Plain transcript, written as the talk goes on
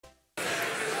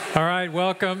All right,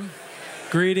 welcome.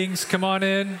 Greetings. Come on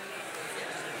in.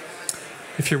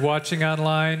 If you're watching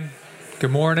online, good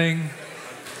morning.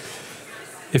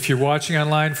 If you're watching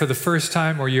online for the first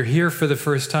time or you're here for the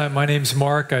first time, my name's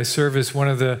Mark. I serve as one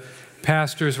of the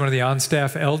pastors, one of the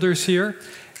on-staff elders here,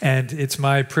 and it's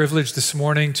my privilege this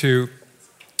morning to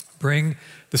bring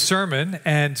the sermon.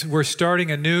 And we're starting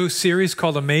a new series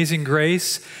called Amazing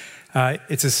Grace.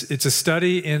 It's a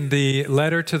study in the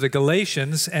letter to the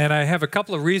Galatians, and I have a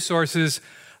couple of resources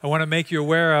I want to make you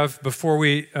aware of before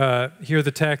we hear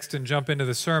the text and jump into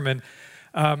the sermon.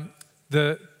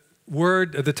 The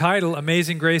title,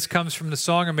 Amazing Grace, comes from the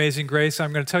song Amazing Grace.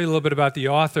 I'm going to tell you a little bit about the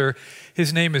author.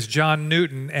 His name is John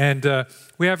Newton, and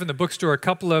we have in the bookstore a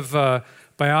couple of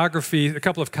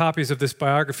copies of this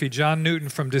biography, John Newton,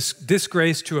 From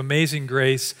Disgrace to Amazing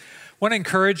Grace. I want to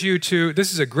encourage you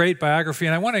this is a great biography,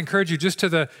 and I want to encourage you just to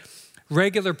the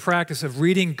regular practice of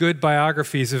reading good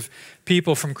biographies of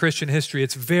people from Christian history.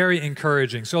 It's very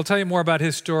encouraging. So I'll tell you more about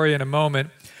his story in a moment.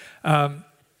 And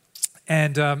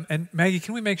Maggie,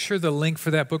 can we make sure the link for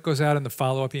that book goes out in the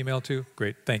follow-up email too?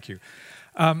 Great, thank you.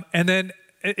 And then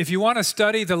if you want to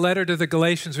study the letter to the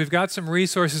Galatians, we've got some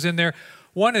resources in there.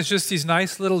 One is just these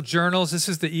nice little journals. This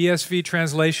is the ESV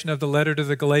translation of the letter to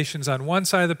the Galatians on one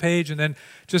side of the page, and then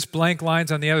just blank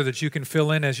lines on the other that you can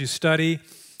fill in as you study.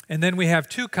 And then we have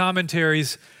two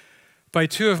commentaries by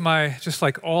two of my just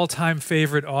like all-time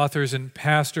favorite authors and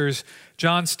pastors,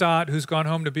 John Stott, who's gone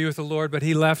home to be with the Lord, but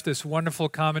he left this wonderful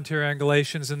commentary on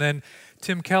Galatians, and then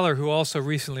Tim Keller, who also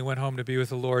recently went home to be with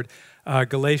the Lord,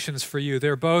 Galatians for You.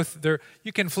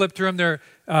 You can flip through them. They're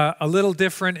a little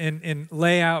different in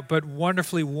layout, but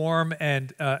wonderfully warm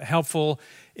and helpful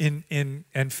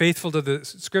and faithful to the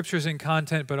scriptures and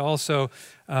content, but also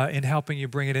in helping you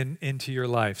bring it into your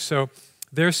life. So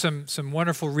there's some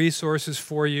wonderful resources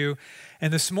for you.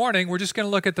 And this morning, we're just going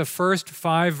to look at the first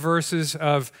 5 verses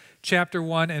of chapter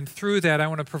 1, and through that, I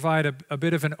want to provide a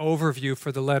bit of an overview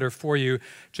for the letter for you.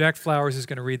 Jack Flowers is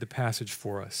going to read the passage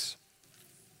for us.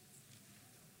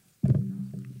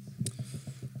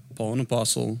 Paul, an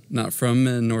apostle, not from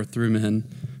men nor through men,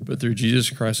 but through Jesus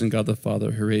Christ and God the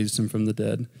Father, who raised him from the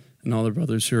dead, and all the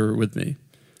brothers who are with me.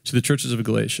 To the churches of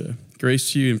Galatia,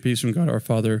 grace to you and peace from God our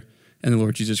Father and the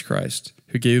Lord Jesus Christ,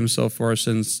 who gave himself for our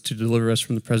sins to deliver us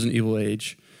from the present evil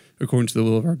age, according to the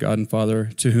will of our God and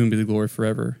Father, to whom be the glory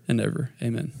forever and ever.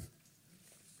 Amen.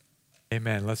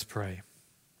 Amen. Let's pray.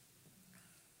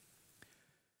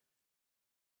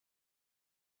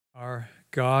 Our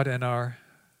God and our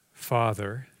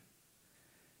Father,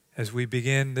 as we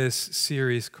begin this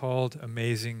series called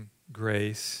Amazing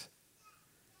Grace,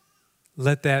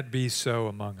 let that be so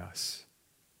among us.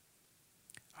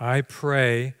 I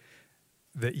pray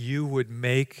that you would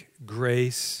make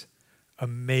grace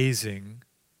amazing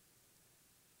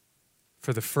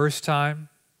for the first time,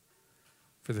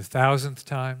 for the 1,000th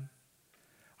time.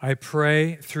 I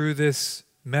pray through this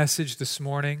message this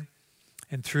morning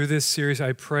and through this series,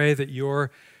 I pray that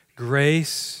your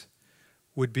grace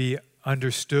would be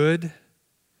understood,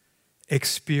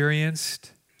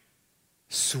 experienced,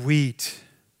 sweet,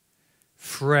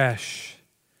 fresh,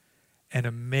 and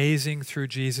amazing through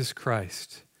Jesus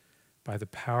Christ by the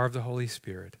power of the Holy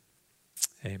Spirit.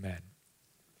 Amen.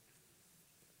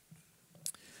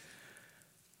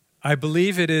 I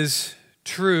believe it is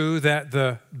true that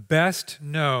the best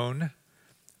known,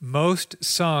 most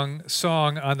sung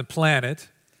song on the planet,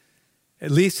 at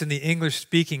least in the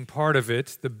English-speaking part of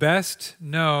it, the best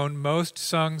known, most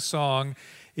sung song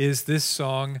is this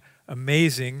song,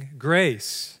 Amazing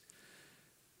Grace,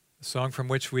 the song from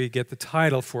which we get the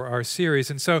title for our series.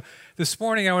 And so this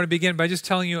morning I want to begin by just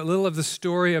telling you a little of the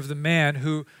story of the man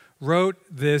who wrote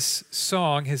this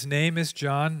song. His name is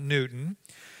John Newton.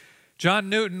 John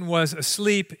Newton was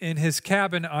asleep in his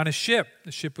cabin on a ship.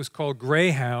 The ship was called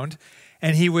Greyhound,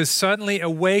 and he was suddenly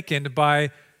awakened by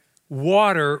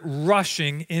water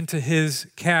rushing into his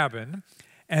cabin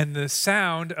and the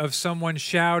sound of someone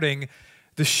shouting,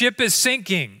 "The ship is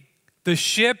sinking! The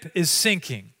ship is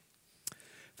sinking!"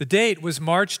 The date was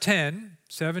March 10,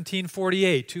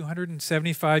 1748,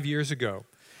 275 years ago.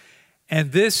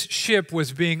 And this ship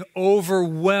was being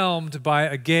overwhelmed by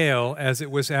a gale as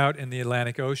it was out in the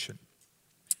Atlantic Ocean.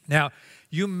 Now,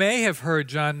 you may have heard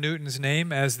John Newton's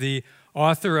name as the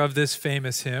author of this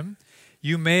famous hymn.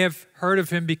 You may have heard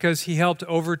of him because he helped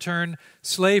overturn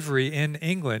slavery in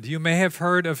England. You may have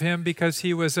heard of him because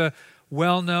he was a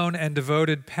well-known and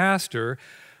devoted pastor.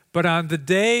 But on the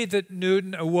day that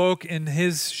Newton awoke in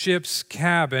his ship's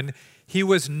cabin, he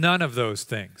was none of those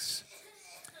things.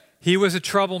 He was a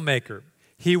troublemaker.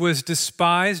 He was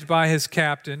despised by his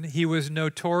captain. He was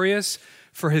notorious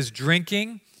for his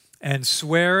drinking and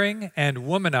swearing and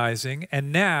womanizing,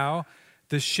 and now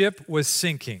the ship was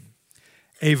sinking.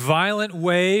 A violent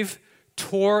wave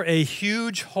tore a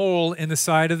huge hole in the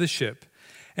side of the ship,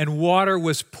 and water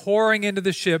was pouring into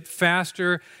the ship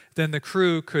faster than the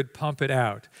crew could pump it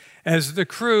out. As the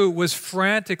crew was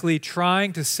frantically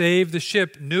trying to save the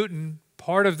ship, Newton,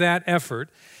 part of that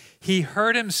effort, he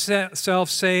heard himself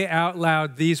say out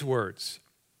loud these words,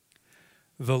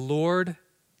 "The Lord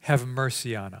have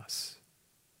mercy on us."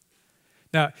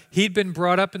 Now, he'd been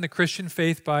brought up in the Christian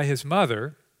faith by his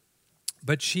mother,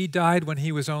 but she died when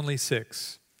he was only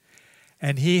 6.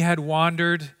 And he had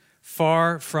wandered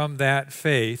far from that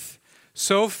faith,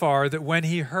 so far that when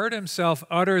he heard himself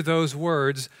utter those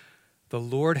words, "The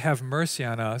Lord have mercy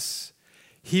on us,"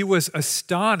 he was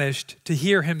astonished to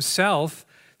hear himself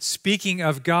speaking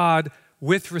of God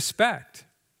with respect.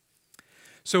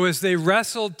 So as they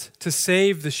wrestled to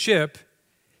save the ship,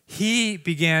 he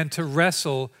began to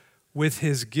wrestle with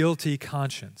his guilty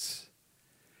conscience.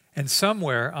 And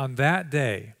somewhere on that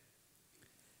day,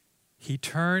 he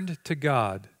turned to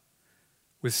God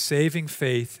with saving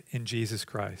faith in Jesus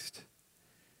Christ.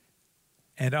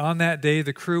 And on that day,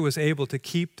 the crew was able to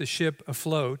keep the ship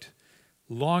afloat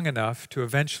long enough to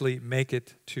eventually make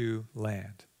it to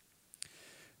land.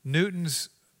 Newton's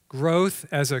growth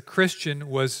as a Christian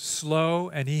was slow,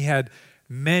 and he had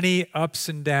many ups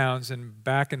and downs and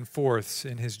back and forths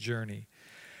in his journey.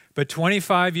 But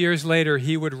 25 years later,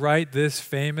 he would write this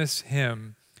famous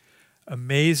hymn,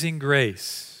 "Amazing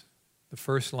Grace," the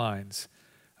first lines,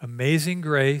 "Amazing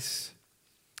grace,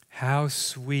 how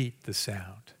sweet the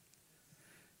sound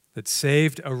that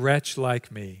saved a wretch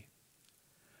like me.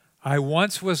 I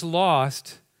once was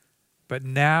lost, but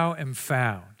now am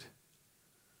found,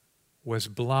 was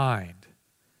blind,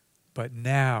 but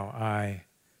now I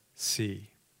see."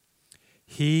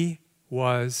 He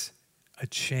was a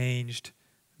changed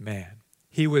man.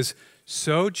 He was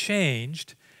so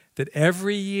changed that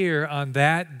every year on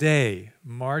that day,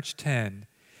 March 10,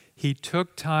 he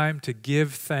took time to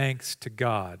give thanks to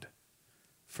God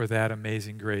for that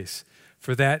amazing grace,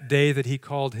 for that day that he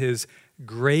called his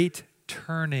great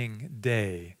turning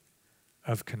day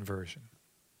of conversion.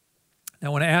 Now,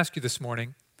 I want to ask you this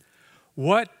morning,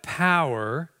 what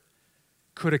power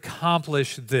could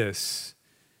accomplish this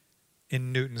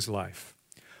in Newton's life?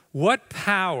 What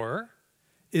power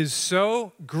is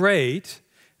so great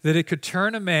that it could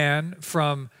turn a man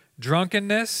from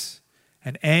drunkenness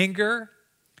and anger,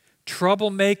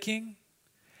 troublemaking,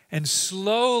 and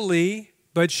slowly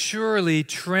but surely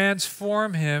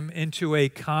transform him into a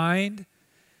kind,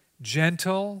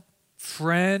 gentle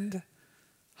friend,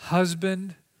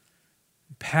 husband,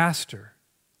 pastor?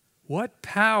 What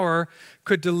power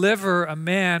could deliver a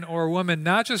man or a woman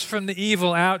not just from the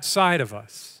evil outside of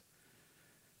us,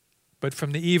 but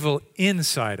from the evil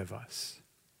inside of us?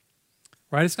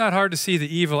 Right? It's not hard to see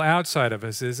the evil outside of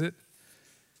us, is it?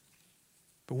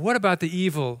 But what about the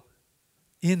evil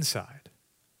inside?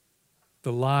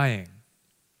 The lying,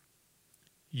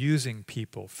 using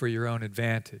people for your own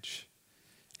advantage,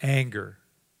 anger,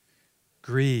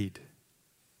 greed,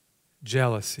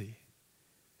 jealousy,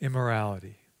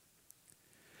 immorality.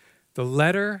 The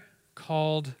letter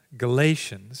called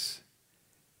Galatians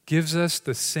gives us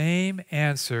the same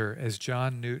answer as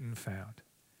John Newton found.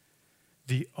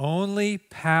 The only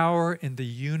power in the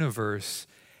universe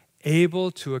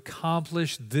able to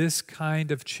accomplish this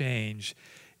kind of change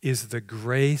is the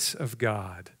grace of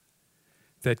God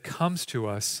that comes to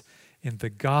us in the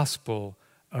gospel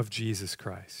of Jesus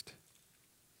Christ.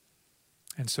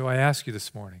 And so I ask you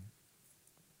this morning,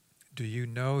 do you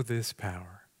know this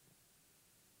power?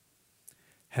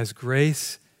 Has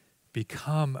grace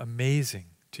become amazing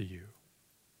to you?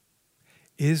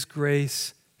 Is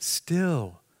grace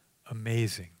still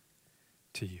amazing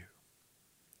to you?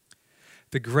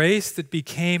 The grace that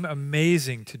became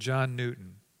amazing to John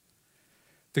Newton,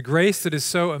 the grace that is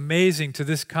so amazing to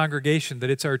this congregation that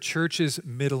it's our church's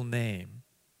middle name,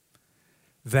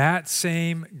 that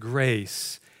same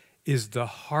grace is the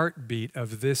heartbeat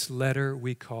of this letter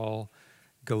we call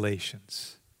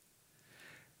Galatians.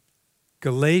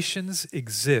 Galatians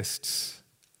exists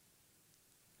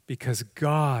because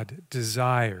God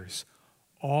desires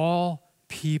all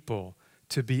people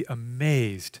to be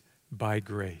amazed by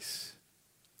grace.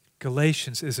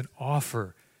 Galatians is an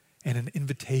offer and an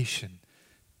invitation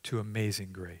to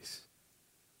amazing grace.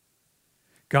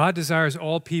 God desires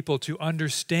all people to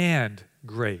understand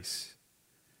grace,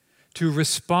 to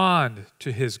respond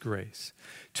to His grace,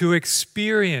 to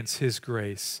experience His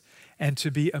grace, and to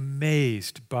be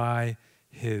amazed by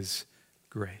His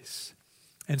grace.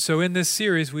 And so in this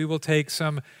series, we will take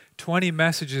some 20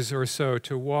 messages or so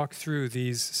to walk through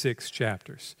these 6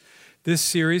 chapters. This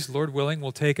series, Lord willing,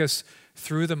 will take us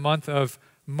through the month of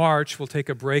March. We'll take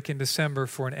a break in December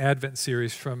for an Advent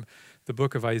series from the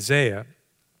book of Isaiah.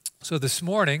 So this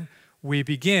morning, we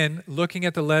begin looking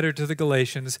at the letter to the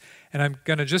Galatians, and I'm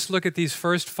going to just look at these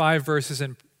first 5 verses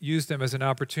and use them as an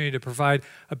opportunity to provide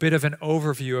a bit of an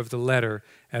overview of the letter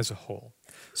as a whole.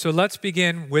 So let's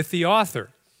begin with the author.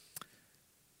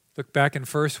 Look back in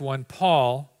verse 1,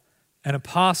 Paul, an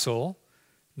apostle,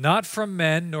 not from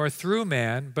men nor through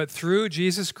man, but through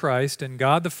Jesus Christ and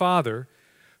God the Father,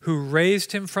 who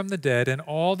raised him from the dead, and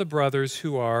all the brothers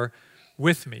who are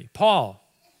with me. Paul,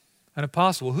 an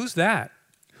apostle. Well, who's that?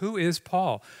 Who is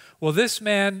Paul? Well, this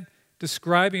man,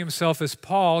 describing himself as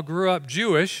Paul, grew up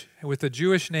Jewish with a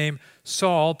Jewish name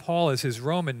Saul. Paul is his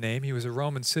Roman name. He was a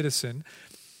Roman citizen.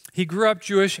 He grew up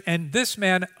Jewish, and this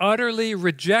man utterly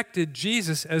rejected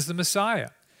Jesus as the Messiah.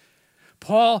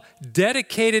 Paul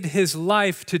dedicated his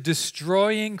life to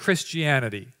destroying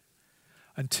Christianity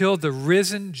until the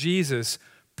risen Jesus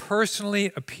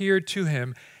personally appeared to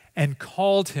him and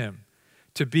called him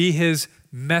to be his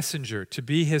messenger, to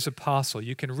be his apostle.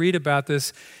 You can read about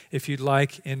this, if you'd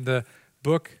like, in the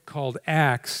book called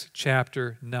Acts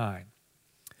chapter 9.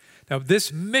 Now,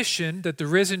 this mission that the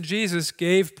risen Jesus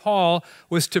gave Paul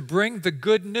was to bring the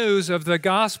good news of the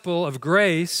gospel of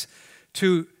grace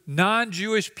to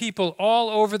non-Jewish people all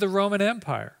over the Roman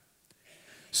Empire.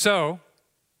 So,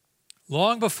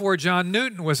 long before John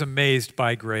Newton was amazed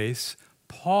by grace,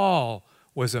 Paul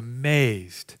was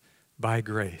amazed by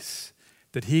grace,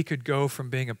 that he could go from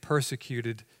being a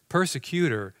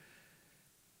persecutor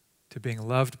to being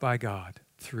loved by God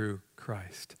through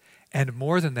Christ. And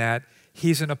more than that,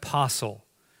 he's an apostle.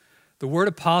 The word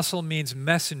apostle means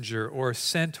messenger or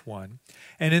sent one.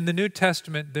 And in the New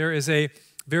Testament, there is a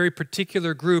very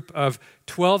particular group of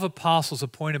 12 apostles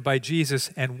appointed by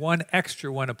Jesus and one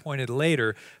extra one appointed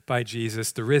later by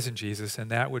Jesus, the risen Jesus,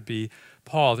 and that would be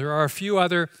Paul. There are a few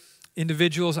other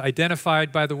individuals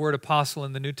identified by the word apostle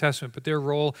in the New Testament, but their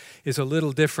role is a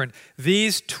little different.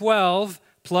 These 12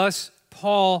 plus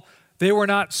Paul, they were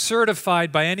not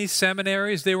certified by any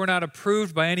seminaries. They were not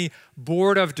approved by any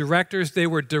board of directors. They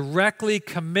were directly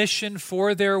commissioned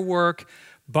for their work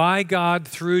by God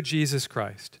through Jesus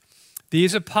Christ.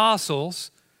 These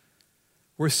apostles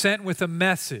were sent with a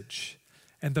message,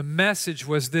 and the message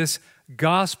was this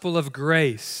gospel of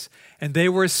grace. And they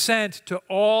were sent to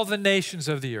all the nations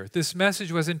of the earth. This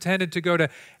message was intended to go to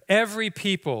every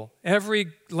people,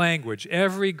 every language,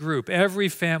 every group, every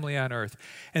family on earth.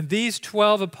 And these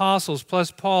 12 apostles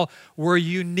plus Paul were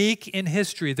unique in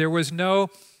history. There was no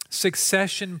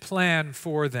succession plan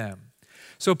for them.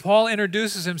 So Paul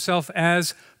introduces himself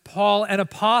as Paul, an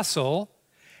apostle,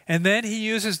 and then he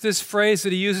uses this phrase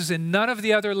that he uses in none of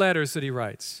the other letters that he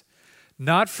writes.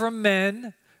 Not from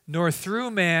men, nor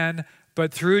through man,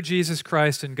 but through Jesus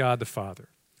Christ and God the Father.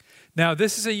 Now,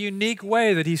 this is a unique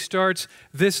way that he starts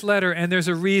this letter, and there's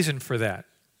a reason for that.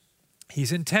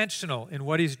 He's intentional in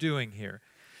what he's doing here.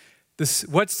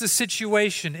 What's the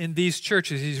situation in these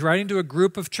churches? He's writing to a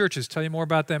group of churches. Tell you more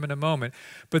about them in a moment.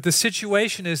 But the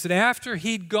situation is that after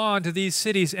he'd gone to these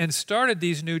cities and started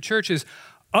these new churches,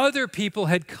 other people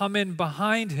had come in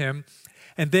behind him,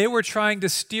 and they were trying to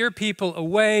steer people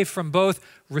away from both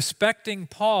respecting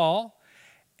Paul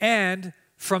and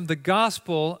from the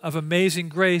gospel of amazing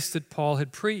grace that Paul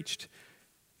had preached.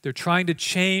 They're trying to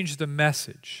change the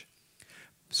message.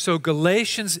 So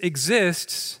Galatians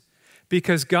exists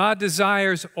because God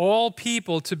desires all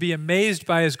people to be amazed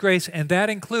by his grace, and that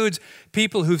includes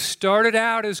people who've started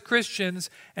out as Christians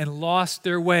and lost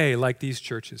their way like these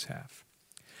churches have.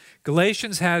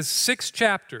 Galatians has 6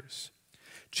 chapters.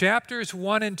 Chapters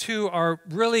 1 and 2 are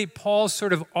really Paul's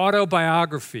sort of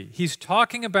autobiography. He's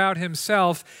talking about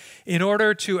himself in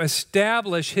order to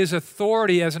establish his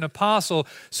authority as an apostle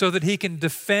so that he can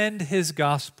defend his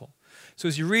gospel. So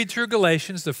as you read through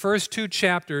Galatians, the first 2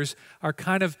 chapters are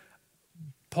kind of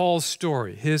Paul's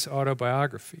story, his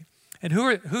autobiography. And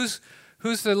who's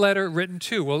the letter written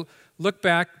to? Well, look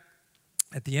back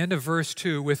at the end of verse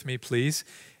 2 with me, please.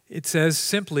 It says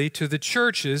simply, to the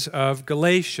churches of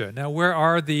Galatia. Now, where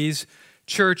are these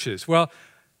churches? Well,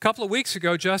 a couple of weeks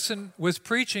ago, Justin was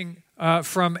preaching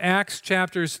from Acts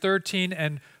chapters 13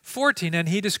 and 14, and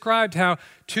he described how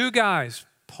 2 guys,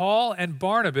 Paul and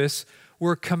Barnabas,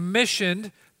 were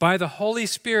commissioned by the Holy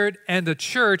Spirit and the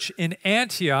church in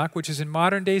Antioch, which is in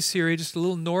modern-day Syria, just a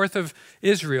little north of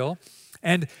Israel,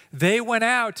 and they went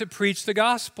out to preach the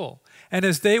gospel. And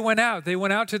as they went out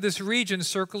to this region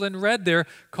circled in red there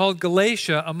called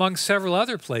Galatia, among several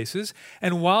other places.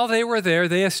 And while they were there,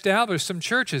 they established some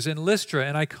churches in Lystra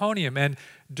and Iconium and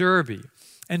Derbe.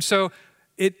 And so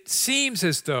it seems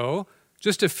as though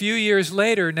just a few years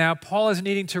later, now Paul is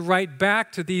needing to write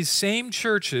back to these same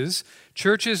churches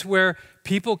where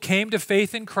people came to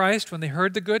faith in Christ when they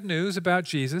heard the good news about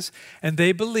Jesus, and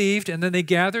they believed, and then they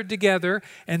gathered together,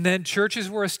 and then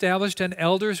churches were established and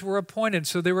elders were appointed.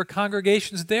 So there were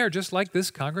congregations there, just like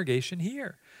this congregation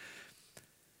here.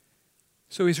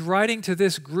 So he's writing to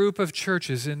this group of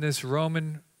churches in this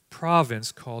Roman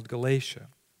province called Galatia.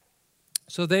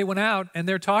 So they went out, and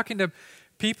they're talking to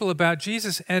people about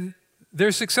Jesus, and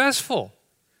they're successful.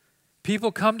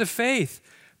 People come to faith.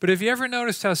 But have you ever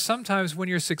noticed how sometimes when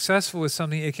you're successful with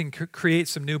something, it can create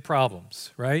some new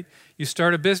problems, right? You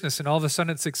start a business and all of a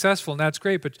sudden it's successful, and that's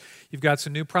great, but you've got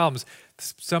some new problems.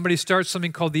 Somebody starts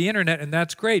something called the internet, and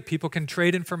that's great. People can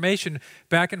trade information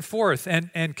back and forth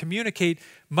and communicate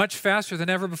much faster than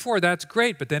ever before. That's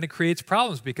great, but then it creates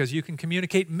problems because you can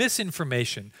communicate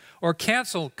misinformation or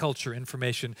cancel culture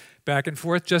information back and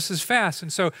forth just as fast.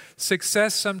 And so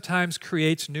success sometimes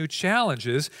creates new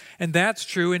challenges, and that's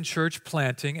true in church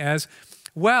planting as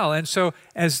well. And so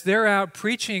as they're out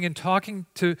preaching and talking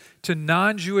to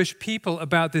non-Jewish people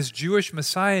about this Jewish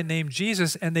Messiah named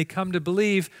Jesus, and they come to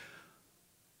believe,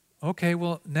 okay,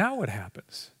 well, now what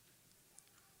happens?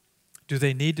 Do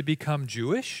they need to become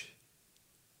Jewish?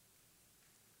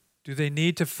 Do they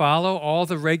need to follow all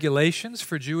the regulations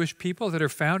for Jewish people that are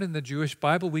found in the Jewish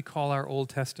Bible we call our Old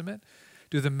Testament?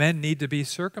 Do the men need to be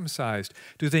circumcised?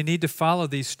 Do they need to follow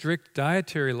these strict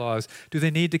dietary laws? Do they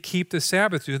need to keep the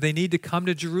Sabbath? Do they need to come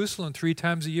to Jerusalem 3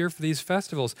 times a year for these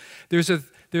festivals? There's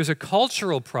a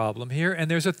cultural problem here,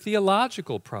 and there's a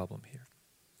theological problem here.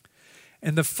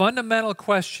 And the fundamental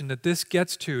question that this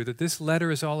gets to, that this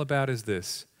letter is all about, is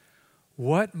this: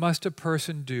 what must a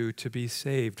person do to be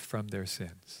saved from their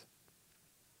sins?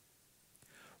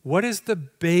 What is the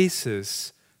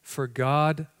basis for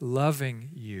God loving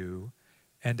you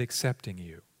and accepting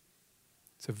you?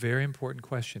 It's a very important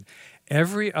question.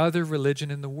 Every other religion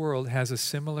in the world has a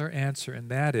similar answer, and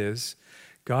that is,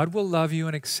 God will love you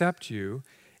and accept you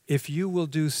if you will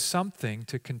do something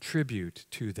to contribute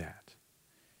to that.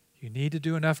 You need to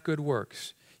do enough good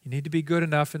works. You need to be good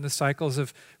enough in the cycles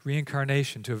of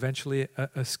reincarnation to eventually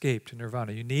escape to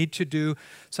nirvana. You need to do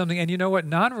something. And you know what?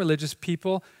 Non-religious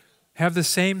people have the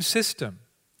same system.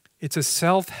 It's a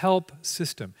self-help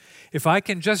system. If I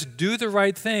can just do the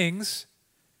right things,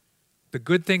 the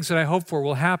good things that I hope for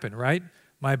will happen, right?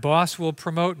 My boss will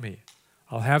promote me.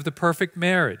 I'll have the perfect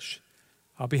marriage.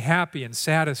 I'll be happy and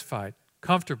satisfied,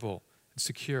 comfortable and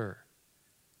secure.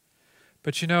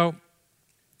 But you know,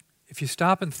 if you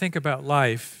stop and think about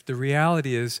life, the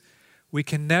reality is we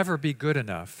can never be good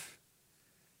enough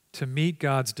to meet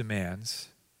God's demands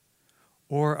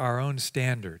or our own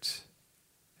standards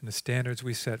and the standards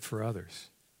we set for others.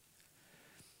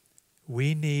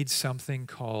 We need something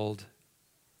called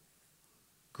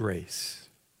grace.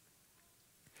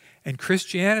 And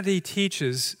Christianity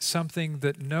teaches something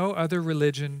that no other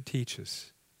religion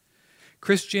teaches.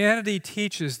 Christianity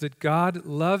teaches that God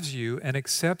loves you and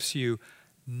accepts you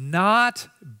not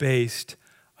based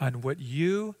on what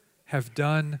you have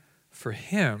done for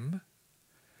Him,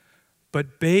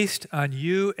 but based on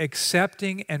you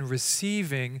accepting and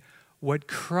receiving what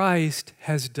Christ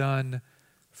has done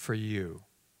for you.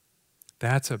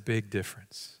 That's a big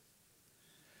difference.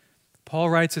 Paul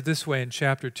writes it this way in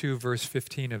chapter 2, verse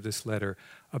 15 of this letter.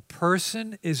 A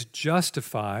person is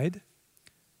justified,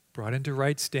 brought into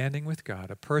right standing with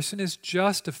God. A person is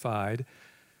justified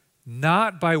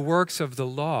not by works of the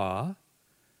law,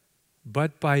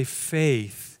 but by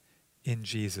faith in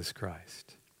Jesus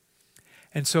Christ.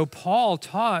 And so Paul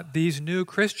taught these new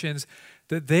Christians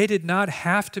that they did not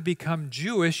have to become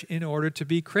Jewish in order to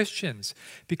be Christians,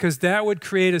 because that would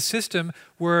create a system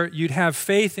where you'd have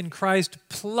faith in Christ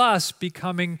plus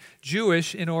becoming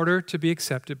Jewish in order to be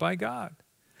accepted by God.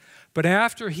 But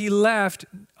after he left,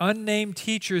 unnamed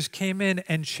teachers came in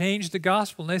and changed the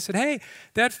gospel. And they said, hey,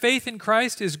 that faith in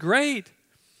Christ is great,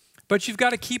 but you've got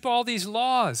to keep all these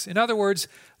laws. In other words,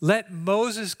 let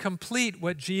Moses complete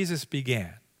what Jesus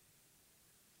began.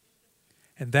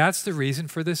 And that's the reason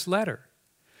for this letter.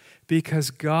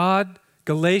 Because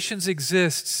Galatians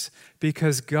exists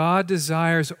because God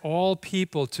desires all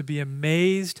people to be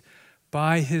amazed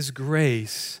by His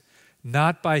grace,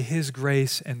 not by His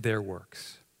grace and their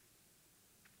works.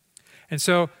 And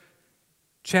so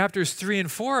chapters 3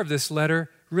 and 4 of this letter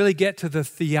really get to the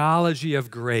theology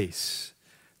of grace,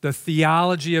 the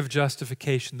theology of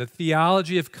justification, the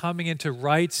theology of coming into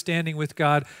right standing with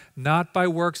God, not by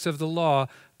works of the law,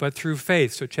 but through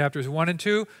faith. So chapters 1 and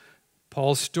 2,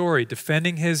 Paul's story,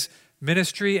 defending his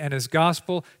ministry and his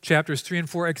gospel, chapters 3 and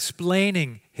 4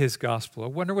 explaining his gospel. I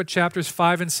wonder what chapters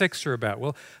 5 and 6 are about.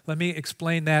 Well, let me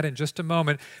explain that in just a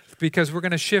moment, because we're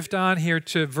going to shift on here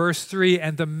to verse 3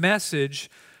 and the message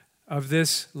of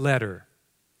this letter,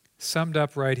 summed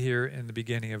up right here in the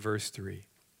beginning of verse 3.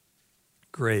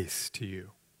 Grace to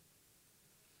you.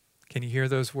 Can you hear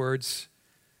those words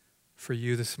for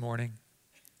you this morning?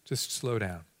 Just slow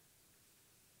down.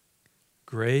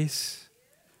 Grace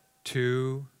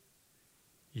to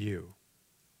you.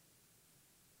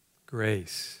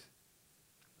 Grace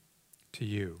to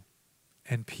you.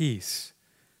 And peace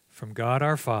from God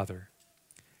our Father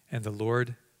and the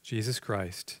Lord Jesus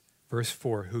Christ. Verse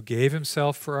 4, who gave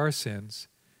himself for our sins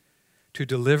to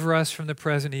deliver us from the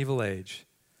present evil age,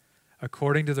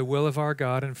 according to the will of our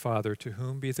God and Father, to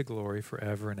whom be the glory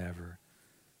forever and ever.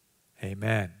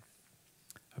 Amen.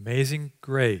 Amazing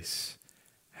grace.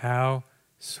 How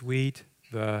sweet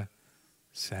the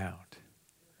sound.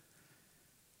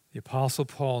 The Apostle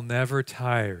Paul never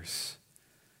tires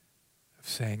of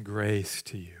saying grace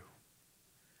to you.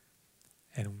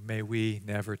 And may we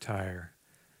never tire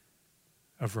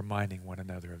of reminding one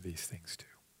another of these things too.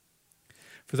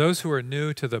 For those who are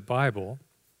new to the Bible,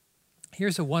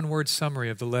 here's a one-word summary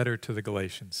of the letter to the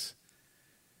Galatians.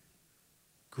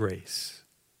 Grace.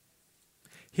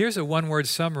 Here's a one-word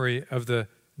summary of the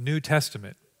New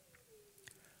Testament.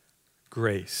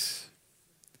 Grace.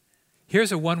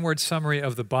 Here's a one-word summary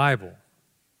of the Bible.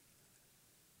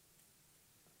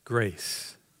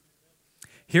 Grace.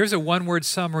 Here's a one-word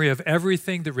summary of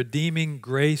everything the Redeeming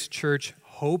Grace Church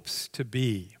hopes to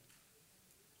be.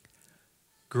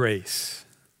 Grace.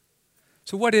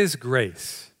 So what is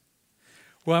grace?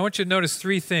 Well, I want you to notice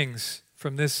three things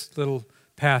from this little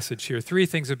passage here. Three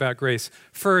things about grace.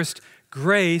 First,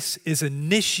 grace is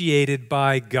initiated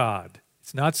by God.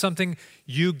 It's not something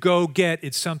you go get.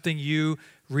 It's something you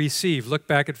receive. Look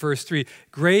back at verse 3.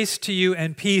 Grace to you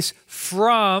and peace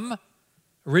from,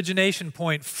 origination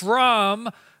point, from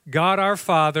God our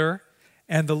Father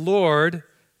and the Lord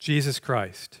Jesus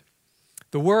Christ.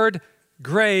 The word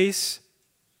grace,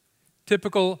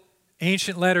 typical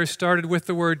ancient letters started with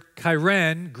the word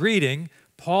chairen, greeting.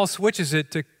 Paul switches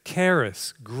it to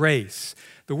charis, grace.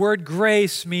 The word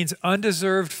grace means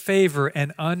undeserved favor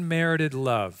and unmerited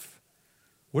love.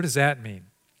 What does that mean?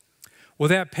 Well,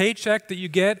 that paycheck that you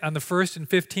get on the 1st and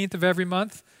 15th of every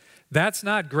month, that's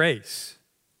not grace,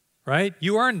 right?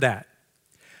 You earned that.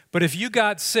 But if you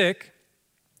got sick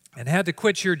and had to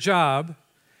quit your job,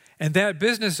 and that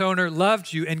business owner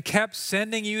loved you and kept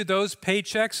sending you those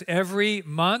paychecks every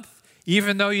month,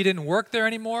 even though you didn't work there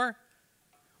anymore,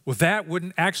 well, that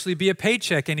wouldn't actually be a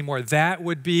paycheck anymore. That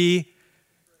would be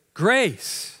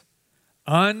grace,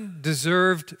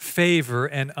 undeserved favor,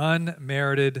 and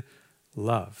unmerited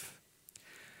love.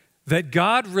 That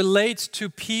God relates to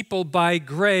people by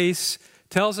grace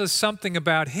tells us something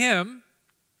about Him,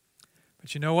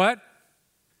 but you know what?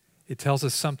 It tells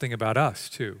us something about us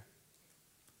too.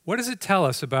 What does it tell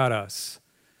us about us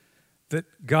that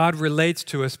God relates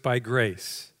to us by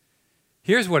grace?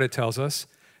 Here's what it tells us,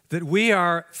 that we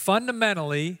are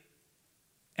fundamentally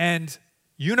and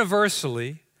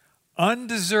universally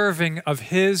undeserving of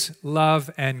His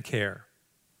love and care.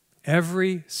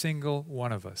 Every single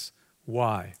one of us.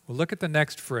 Why? Well, look at the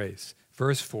next phrase,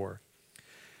 verse 4.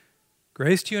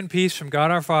 Grace to you and peace from God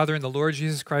our Father and the Lord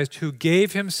Jesus Christ, who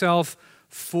gave Himself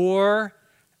for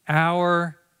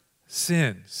our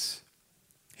sins.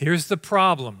 Here's the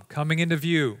problem coming into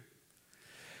view.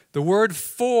 The word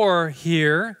for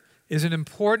here is an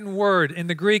important word. In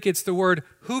the Greek, it's the word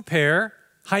huper,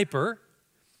 hyper,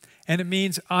 and it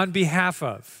means on behalf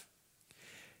of.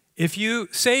 If you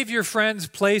save your friend's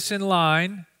place in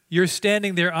line, you're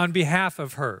standing there on behalf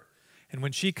of her. And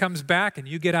when she comes back and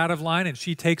you get out of line and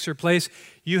she takes her place,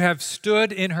 you have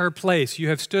stood in her place. You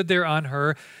have stood there on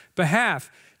her behalf.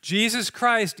 Jesus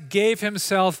Christ gave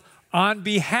Himself on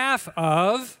behalf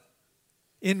of,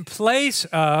 in place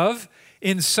of,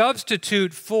 in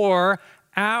substitute for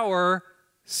our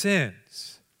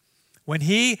sins. When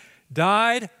He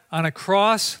died on a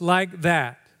cross like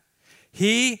that,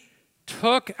 He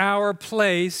took our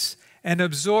place and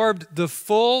absorbed the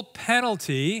full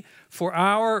penalty for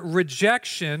our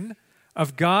rejection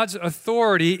of God's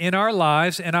authority in our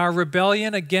lives and our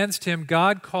rebellion against Him.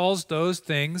 God calls those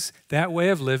things, that way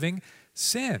of living,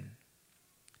 sin.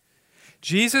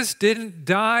 Jesus didn't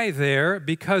die there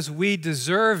because we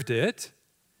deserved it.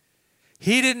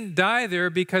 He didn't die there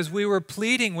because we were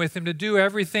pleading with Him to do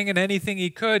everything and anything He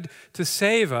could to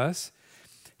save us.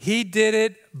 He did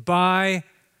it by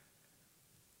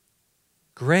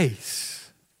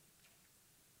grace,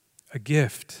 a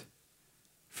gift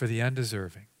for the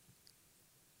undeserving.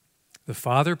 The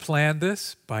Father planned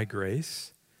this by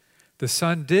grace. The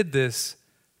Son did this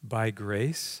by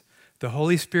grace. The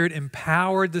Holy Spirit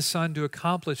empowered the Son to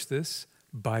accomplish this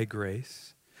by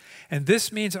grace. And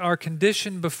this means our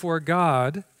condition before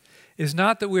God is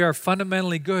not that we are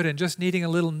fundamentally good and just needing a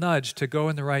little nudge to go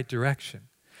in the right direction.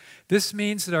 This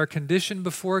means that our condition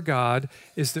before God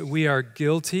is that we are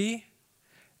guilty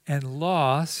and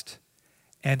lost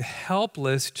and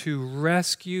helpless to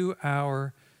rescue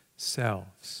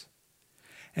ourselves.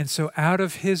 And so out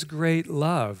of his great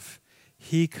love,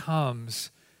 he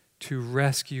comes to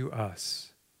rescue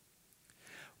us.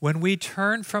 When we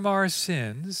turn from our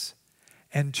sins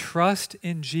and trust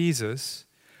in Jesus,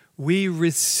 we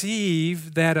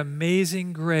receive that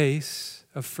amazing grace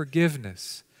of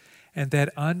forgiveness and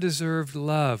that undeserved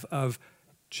love of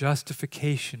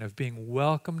justification, of being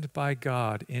welcomed by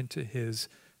God into his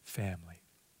family.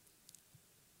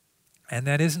 And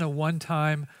that isn't a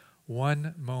one-time,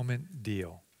 one-moment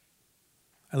deal.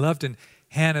 I loved in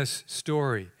Hannah's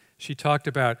story, she talked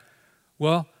about,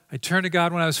 well, I turned to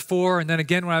God when I was 4, and then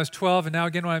again when I was 12, and now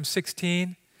again when I'm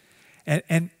 16.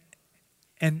 And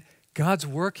God's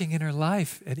working in her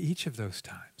life at each of those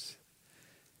times.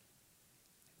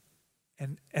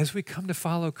 And as we come to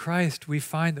follow Christ, we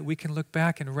find that we can look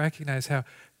back and recognize how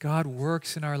God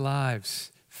works in our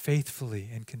lives faithfully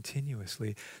and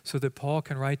continuously, so that Paul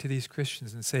can write to these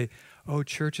Christians and say, oh,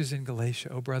 churches in Galatia,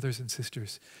 oh, brothers and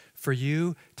sisters, for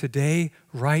you today,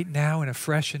 right now, in a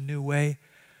fresh and new way,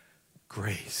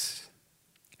 grace.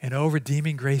 And oh,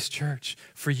 Redeeming Grace Church,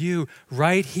 for you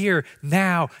right here,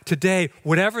 now, today,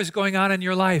 whatever is going on in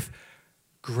your life,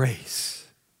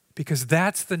 grace. Because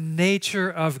that's the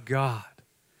nature of God.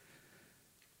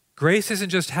 Grace isn't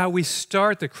just how we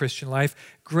start the Christian life.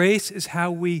 Grace is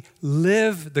how we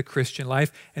live the Christian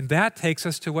life. And that takes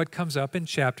us to what comes up in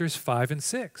chapters 5 and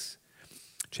 6.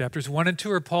 Chapters 1 and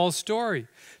 2 are Paul's story.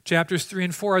 Chapters 3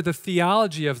 and 4 are the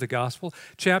theology of the gospel.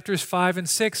 Chapters 5 and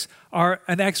 6 are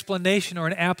an explanation or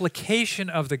an application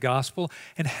of the gospel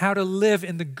and how to live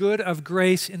in the good of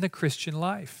grace in the Christian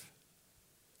life.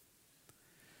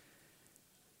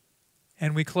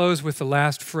 And we close with the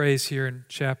last phrase here in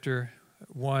chapter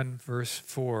 1, verse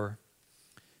 4.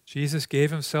 Jesus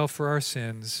gave himself for our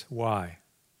sins. Why?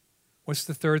 What's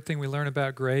the third thing we learn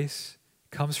about grace?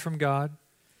 It comes from God,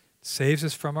 saves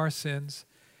us from our sins.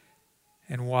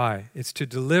 And why? It's to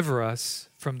deliver us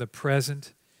from the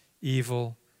present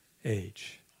evil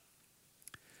age.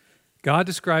 God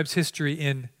describes history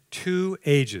in 2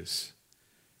 ages,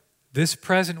 this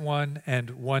present one and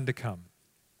one to come.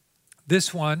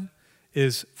 This one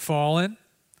is fallen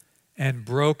and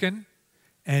broken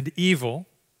and evil.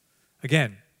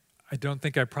 Again, I don't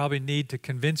think I probably need to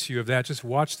convince you of that. Just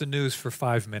watch the news for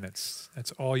 5 minutes.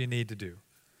 That's all you need to do.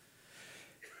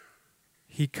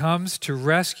 He comes to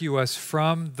rescue us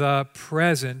from the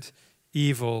present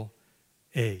evil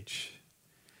age.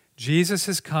 Jesus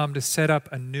has come to set up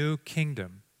a new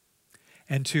kingdom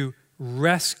and to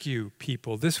rescue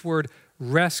people. This word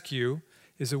rescue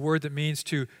is a word that means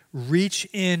to reach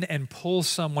in and pull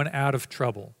someone out of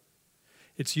trouble.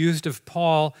 It's used of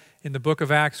Paul in the book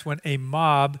of Acts when a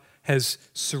mob has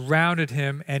surrounded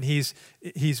him and he's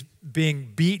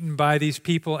being beaten by these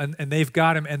people and they've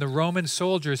got him, and the Roman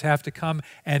soldiers have to come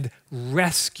and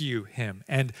rescue him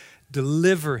and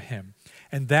deliver him.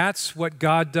 And that's what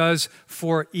God does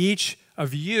for each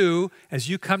of you as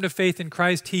you come to faith in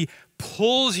Christ. He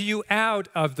pulls you out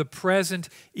of the present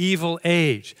evil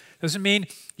age. Doesn't mean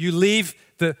you leave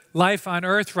the life on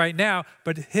earth right now,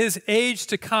 but his age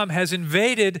to come has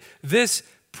invaded this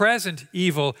present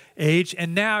evil age,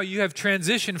 and now you have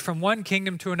transitioned from one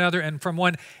kingdom to another and from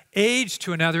one age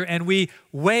to another, and we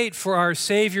wait for our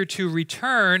Savior to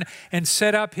return and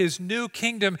set up his new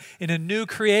kingdom in a new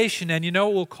creation. And you know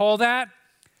what we'll call that?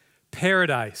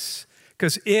 Paradise,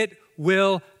 because it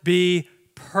will be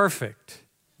perfect,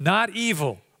 not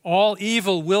evil. All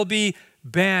evil will be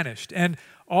banished, and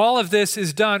all of this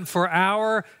is done for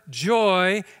our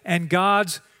joy and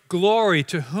God's glory,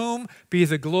 to whom be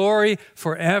the glory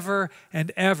forever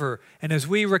and ever. And as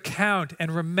we recount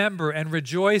and remember and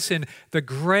rejoice in the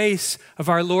grace of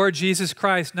our Lord Jesus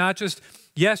Christ, not just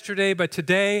yesterday, but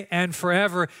today and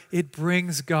forever, it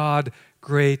brings God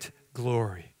great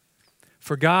glory.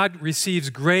 For God receives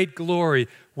great glory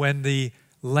when the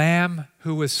Lamb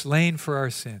who was slain for our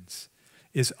sins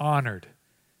is honored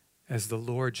as the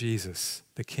Lord Jesus,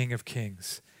 the King of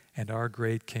Kings and our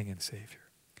great King and Savior.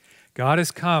 God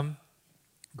has come,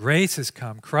 grace has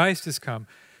come, Christ has come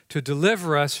to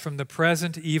deliver us from the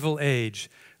present evil age,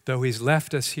 though he's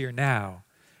left us here now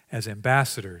as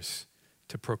ambassadors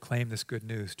to proclaim this good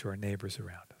news to our neighbors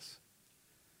around us.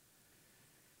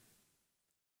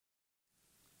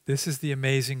 This is the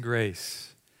amazing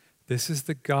grace. This is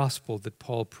the gospel that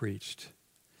Paul preached.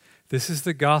 This is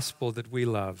the gospel that we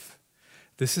love.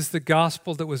 This is the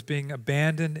gospel that was being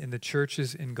abandoned in the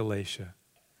churches in Galatia.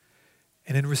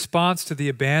 And in response to the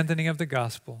abandoning of the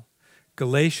gospel,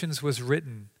 Galatians was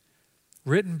written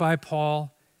by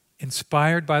Paul,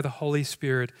 inspired by the Holy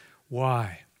Spirit.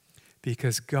 Why?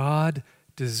 Because God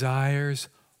desires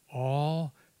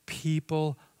all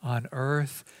people on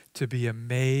earth to be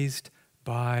amazed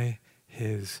by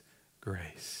his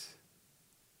grace.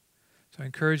 So I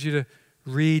encourage you to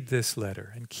read this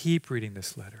letter and keep reading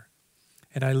this letter.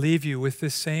 And I leave you with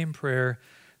this same prayer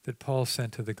that Paul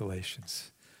sent to the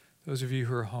Galatians. Those of you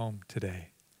who are home today,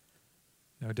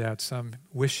 no doubt some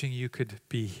wishing you could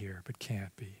be here but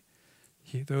can't be.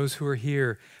 Those who are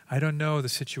here, I don't know the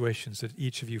situations that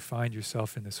each of you find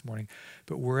yourself in this morning,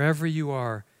 but wherever you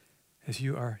are, as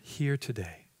you are here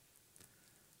today,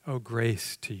 oh,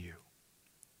 grace to you.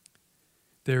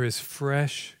 There is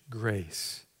fresh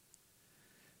grace.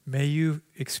 May you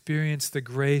experience the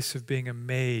grace of being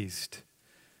amazed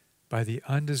by the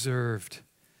undeserved,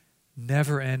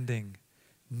 never-ending,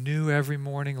 new every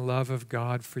morning love of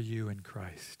God for you in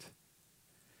Christ.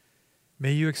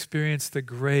 May you experience the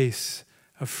grace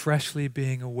of freshly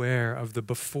being aware of the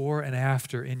before and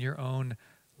after in your own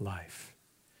life.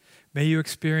 May you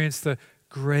experience the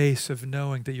grace of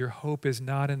knowing that your hope is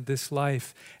not in this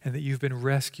life and that you've been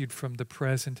rescued from the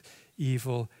present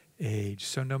evil age.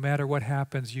 So no matter what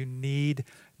happens, you need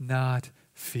not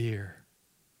fear.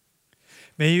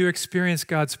 May you experience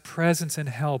God's presence and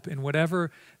help in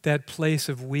whatever that place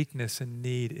of weakness and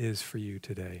need is for you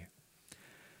today. I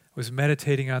was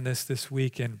meditating on this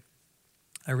week, and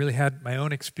I really had my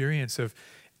own experience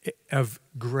of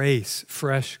grace,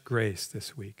 fresh grace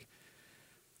this week.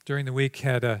 During the week,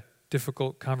 had a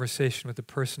difficult conversation with a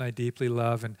person I deeply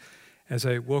love, and as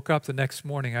I woke up the next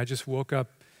morning, I just woke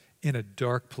up in a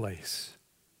dark place,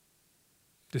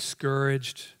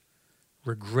 discouraged,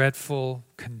 regretful,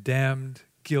 condemned,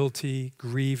 guilty,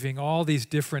 grieving, all these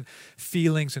different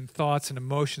feelings and thoughts and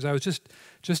emotions. I was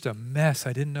just a mess.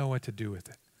 I didn't know what to do with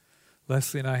it.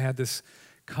 Leslie and I had this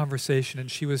conversation, and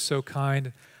she was so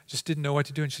kind, just didn't know what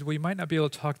to do. And she said, well, you might not be able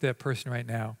to talk to that person right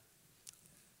now.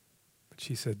 But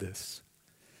she said this,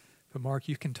 but Mark,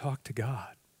 you can talk to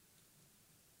God.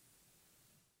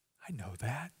 I know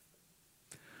that.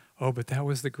 Oh, but that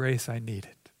was the grace I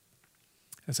needed.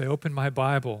 As I opened my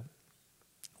Bible,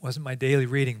 it wasn't my daily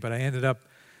reading, but I ended up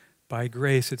by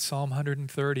grace at Psalm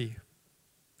 130.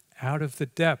 Out of the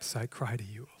depths I cry to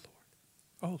you,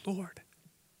 O Lord. Oh, Lord,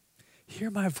 hear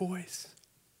my voice.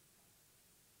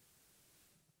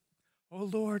 Oh,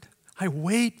 Lord, I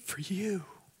wait for you.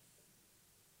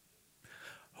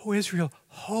 Oh, Israel,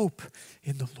 hope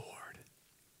in the Lord,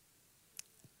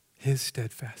 his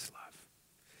steadfast love.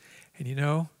 And you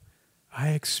know, I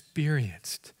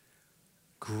experienced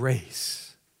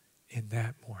grace in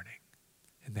that morning,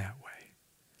 in that way.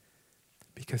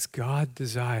 Because God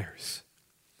desires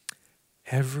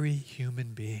every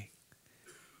human being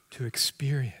to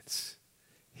experience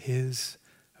his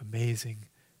amazing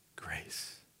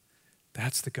grace.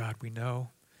 That's the God we know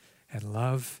and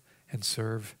love and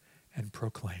serve and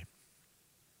proclaim.